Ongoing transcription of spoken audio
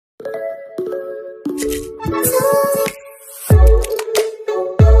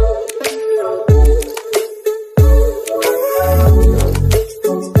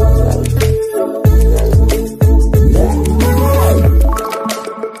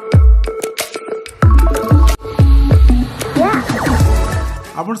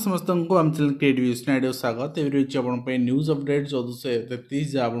आपण समस्त को आम चैनल क्रिएटिव आइडिया स्वागत एवं रही आप न्यूज अपडेट 1433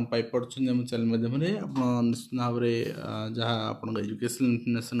 जहाँ आप पाइपन आम चैनल माध्यम आप निश्चित भाव में जहाँ आप एजुकेशन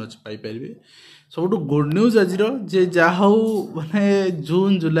इनफर्मेशन अच्छे पाइपर सब गुड न्यूज आज जहाँ माने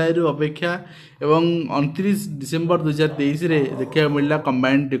जून जुलाई अपेक्षा एवं 29 डिसेम्बर 2023 देखा मिलला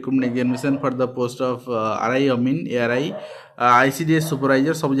combined recruitment examination for the post of RI AMIN ARI ICDS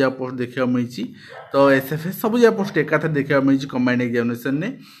supervisor सब जगह पोस्ट देखा मिली तो SFS सब जगह पोस्ट एकाथ देखा मिली कंबाइंड एग्जामिनेशन ने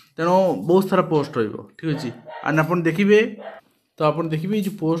तेणु बहुत सारा पोस्ट ठीक अच्छे एंड आप देखिए तो आप देखिए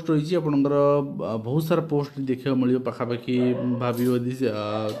जो पोस्ट रही आपंकर बहुत सारा पोस्ट देखा मिले पाखापाखि भाव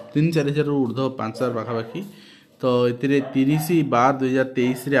 3-4 हज़ार ऊर्ध्व 5,000 पाखापाखि तो ये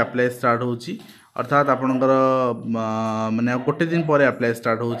 30/12/2023 अप्लाई स्टार्ट होची अर्थात आपंकर माने गोटे दिन पर अप्लाई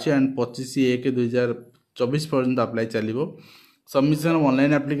स्टार्ट होची एंड 25/1/2024 पर्यंत अप्लाई चलो सबमिशन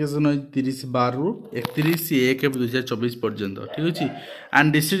ऑनलाइन एप्लिकेशन 30/12 ରୁ 31/1/2024 पर्यंत ठीक अच्छे एंड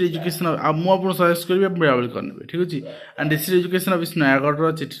डिस्ट्रिक्ट एजुकेशन मुझे सजेस्ट करी बेला करने ठीक अच्छे and district education office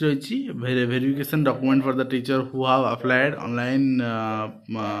Nayagarh चिठी रही verification document for the teacher who have applied online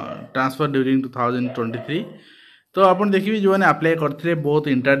transfer during 2023 तो आप देखिए जो मैंने अप्लाई करते बहुत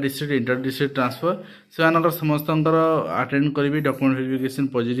इंटर डिस्ट्रिक्ट ट्रांसफर से समस्त अटेंड करेंगे डॉक्यूमेंट वेरिफिकेशन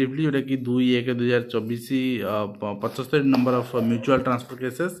पॉजिटिवली जोटा कि 2/1/2024 75 number of mutual transfer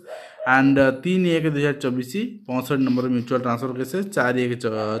cases and 3/1/2024 65 number of mutual transfer cases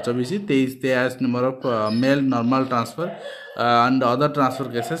 4/1/24 23 number of male normal transfer and other transfer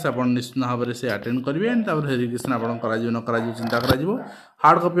cases आप निश्चित भाव में से अटेंड करेंगे एंड वेरिफिकेशन आप चिंता कर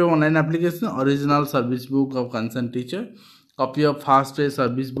hard copy of online application original service book of concern teacher copy of fast day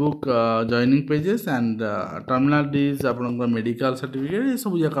service book joining pages and terminal डीज आप मेडिकल सर्टिफिकेट ये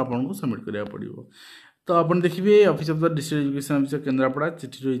सब जगह आपको सबमिट करा पड़ो तो आप देखिए office of the district education officer Kendrapara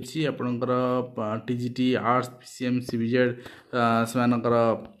चिठी रही आपंकर TGT आर्ट्स PCM CBZ से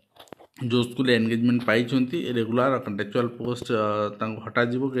जो स्कूल एंगेजमेंट पाई रेगुलर कंट्राक्चुअल पोस्ट हटा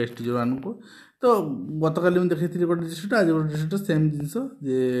गेस्ट टीचर मानू तो गतकाली मुझे देखी गोटे डिस्ट्रिक्ट आज गोटे डिस्ट्रिक्ट सेम जिनस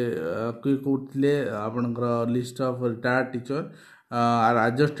जे कहते आपंकर list of retired teacher are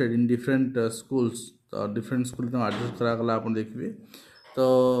adjusted in different schools तो डिफरेंट स्कूल एडजस्ट करागला आप देखिए तो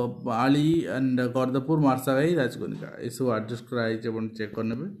आली एंड गर्दपुर मार्सागाई राजकनिका ये सब एडजस्ट कराई चेक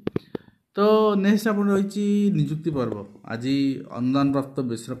करने तो नेक्स्ट आप रही निजुक्ति पर्व आज अनुदान प्राप्त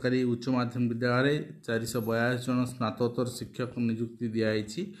बेसरकारी उच्च माध्यमिक विद्यालय 442 जन स्नातकोत्तर शिक्षक निजुक्ति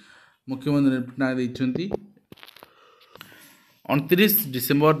दिखाई मुख्यमंत्री देते 29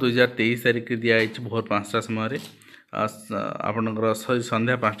 डिसेम्बर 2023 तारीख दिखाई भोर 5टा समय आपंकर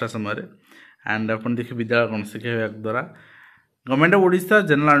संध्या 5टा समय एंड आप देखिए विद्यालय गणशिक्षा विभाग द्वारा government of Odisha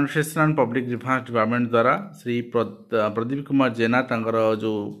general administration and public defence department द्वारा श्री प्रदीप कुमार जेना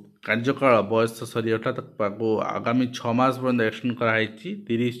जो कार्यकाल बयस सरी आगामी 6 मास पर्यटन एक्सटेंड कराई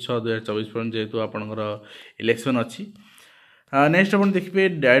 30/6/2024 पर्यटन जेहेतु आपंकर इलेक्शन अच्छी नेक्स्ट आप देखिए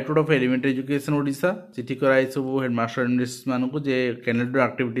director of elementary education Odisha चिठी कराई सब हेडमास्टर एडमिनिस्ट्रेशन मानू जे calendar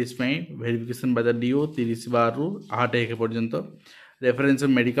activities verification by the DO 30/12 ରୁ 8/1 पर्यंत रेफरेंस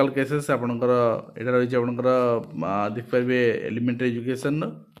मेडिकल केसेस आपंकर यहाँ रही आपंकर देखिपारे एलिमेंटरी एजुकेशन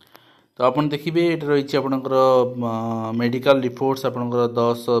तो आप देखिए ये रही आपंकर मेडिकल रिपोर्ट्स आपंकर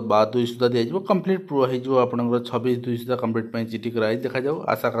 10/2 सुधा दिज्व कम्प्लीट हो 26/2 सुधा कम्प्लीट चिठी कराई देखा जाओ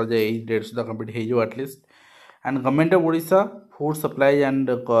आशा कर डेट सुधा कम्प्लीट हो at least and government of Odisha food supply and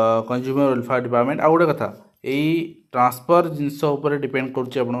consumer welfare department आ गोटे कथा यही ट्रांसफर जिनस डिपेंड कर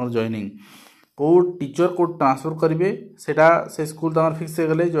जॉइनिंग कौ टीचर को ट्रांसफर करेंगे से स्कूल तक फिक्स हो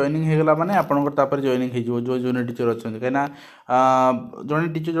गले जॉइनिंग होगा माने आपंकर जॉइनिंग हो जो जूनियर टीचर अच्छा कहीं जड़े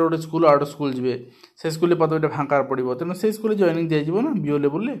टीचर जो गोटे स्कूल आउट स्कूल जी से स्कूल पदवीटा फाँका पड़ो तेणु से स्कूल जॉइनिंग दिज्व ना BO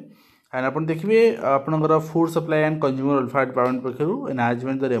लेवल एंड आप देखिए आपंकर food supply and consumer welfare department पक्षर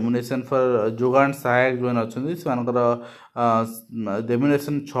enhancement the remuneration for जोगान सहायक जो अच्छे से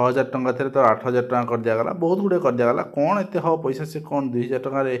रेम्युनरेशन 6,000 टंका थे तो 8,000 टंका कर दिगला बहुत गुड़े कर दिगला कौन एत हाँ पैसा से कौन 2,000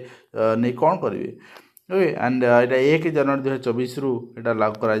 टकर नहीं कौन करेंगे एंड यहाँ 1 जनवरी 2024 ରୁ यहाँ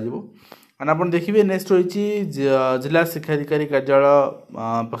लागू कर एंड आप देखिए नेक्स्ट रही जिला शिक्षाधिकारी कार्यालय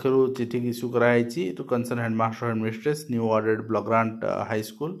पक्षर चिठी इश्यू कराई to concern headmaster एडमिनिस्ट्रेस new ordered block grant high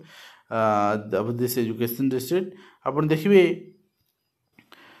school this education district आप देखिए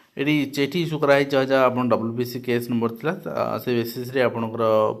ये चिठी इश्यू कराई जहाँ आप WBC केस नंबर था से बेसीस आपंकर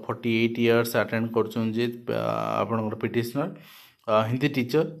 48 इयर्स अटेंड कर petitioner Hindi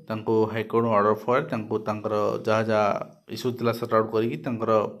teacher high court order for जहाँ जहाँ इश्यू था सर्ट आउट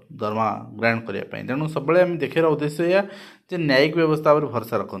कर दरमा ग्रांट करने तेणु सब देखार उद्देश्य यह न्यायिक व्यवस्था पर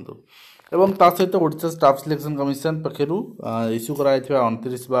भरोसा रखु एवं ता सहित Odisha staff selection commission पक्षर issue कराई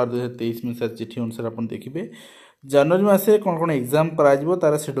 29/12/2023 में चिठी अनुसार आप देखिए जनवरी मासे कौन कौन एग्जाम करा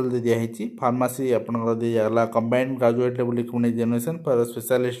तार शेड्यूल दे दिखाई फार्मासी आपंकर दिगला combined graduate level recruitment examination for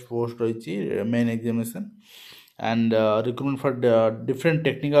specialist post रही main examination and recruitment for different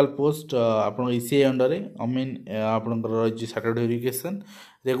technical post आप ICI अंडर AMIN आपंकर रही certificate verification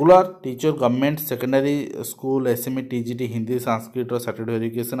regular teacher government secondary school SME TGT Hindi Sanskrit certificate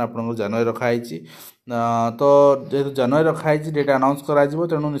verification आपंकर जनवरी रखाई तो जेहतु जनवरी रखाई date announce करा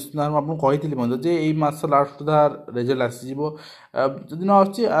तेणु निश्चित भाव आपको कही मजे ये मास लास्ट सुधा रिजल्ट आसीज जदि न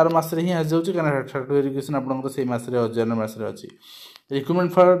आर आर मसरे ही आसी जाऊँगी कहीं सर्टिफिकेट वेरिफिकेशन आपंकर से जनवरी मसरे अच्छी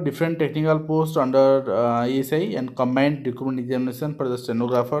recruitment for different technical post under ESI and combined recruitment examination for the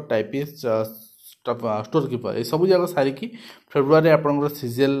stenographer typist store keeper ये सब जगह सारिकी फेब्रुआरी आपंकर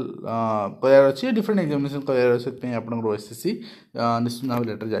सीजीएल करार अच्छी डिफरेंट एग्जामिनेशन करार अच्छे आपंकर SSC निश्चित भाव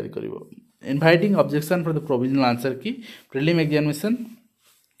लेटर जारी कर inviting objection for the provisional answer की prelim examination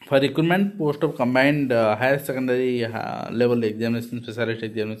for recruitment post of combined higher secondary level examination specialist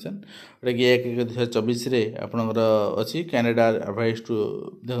examination जोटा कि 1/1/2024 आपंकर अच्छी कैनेडा एडवाइस टू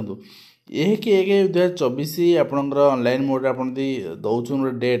देखो 1/1/2024 आपंकर ऑनलाइन मोड आप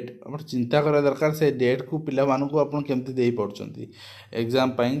दौन डेट आप चिंता करा दरकार से डेट को पिला मानक आप केमती दे पार्टी एग्जाम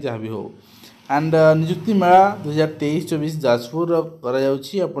जहाँ भी हो एंड निजुक्ति मेला 2023-24 जाजपुर कर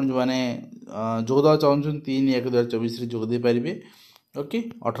जो मैंने जोगदा चाहूँ 3/1/2024 जोगदे पारे ओके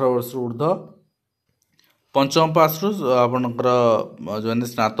 18 वर्ष ऊर्ध पंचम पास रु आपंकर जो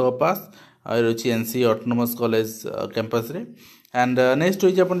स्नातक पास रही NC ऑटोनोमस कॉलेज कैंपस रे एंड नेक्स्ट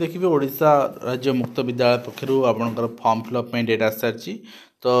रही आप देखिए ओडिशा राज्य मुक्त विद्यालय पक्षर आपंकर फॉर्म फिलअप डेट आसी सारी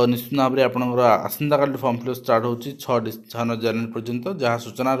तो निश्चित भाव में आपंकर आसंता काल फॉर्म फिलअप स्टार्ट हो 6 जनवरी पर्यंत जहाँ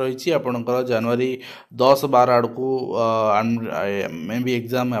सूचना रही आपंकर जनवरी 10-12 आड़ को मे बी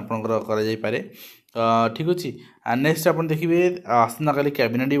एग्जाम आपंकर करा ठीक अच्छे एंड नेक्स्ट आप देखिए आसंता काली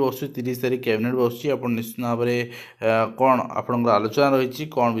कैबिनेट भी बस 30 तारीख कैबिनेट बस निश्चित भाव में कौन आपंकर आलोचना रही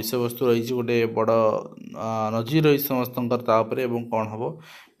कौन विषय वस्तु रही गोटे बड़ नजीर रही समस्त कौन हम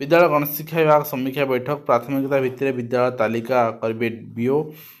विद्यालय गणशिक्षा विभाग समीक्षा बैठक प्राथमिकता भित्तिरे विद्यालय तालिका करेंगे बीओ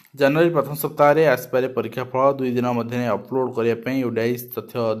जनवरी प्रथम सप्ताह आसपारे परीक्षा फल 2 दिन मध्य अपलोड करने UDIS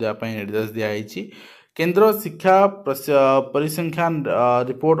तथ्य देवाई निर्देश दिखाई केंद्र शिक्षा परिसंख्यान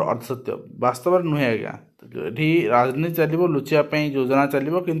रिपोर्ट अर्धसत्य वास्तव नुहे आज्ञा ये राजनीति चलो लुचापी योजना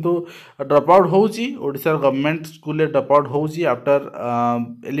चलो किंतु ड्रप आउट होशार गवर्नमेंट स्कूल ड्रप आउट हो आफ्टर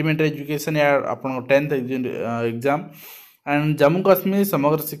एलिमेंटरी एजुकेशन या आप 10th exam and Jammu Kashmir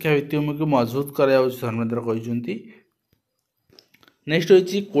समग्र शिक्षा भित्तिभूमि को मजबूत कराया धर्मेंद्र कहते नेक्स्ट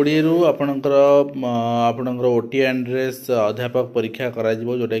रही 20 रु आपणकर OT एंड्रेस अध्यापक परीक्षा करा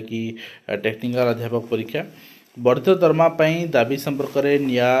जोटा कि टेक्निकल अध्यापक परीक्षा वर्धित दरमा दाबी संपर्क में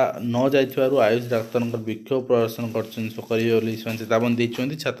न जाइथिबारु आयुष डाक्तर विक्षोभ प्रदर्शन कर चेतावनी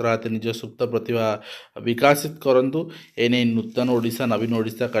देते छात्र हाथ निज सुप्त प्रतिभा विकासित करंतु एने नूतन ओडिशा नवीन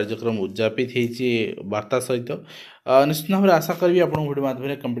ओडिशा कार्यक्रम उद्यापित होती वार्ता सहित निश्चित भाव में आशा करी आप वीडियो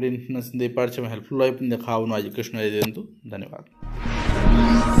माध्यम कंप्लीट इन्फॉर्मेशन दे पारे हेल्पफुल लाइफ देखा एजुकेशन दिंतु धन्यवाद।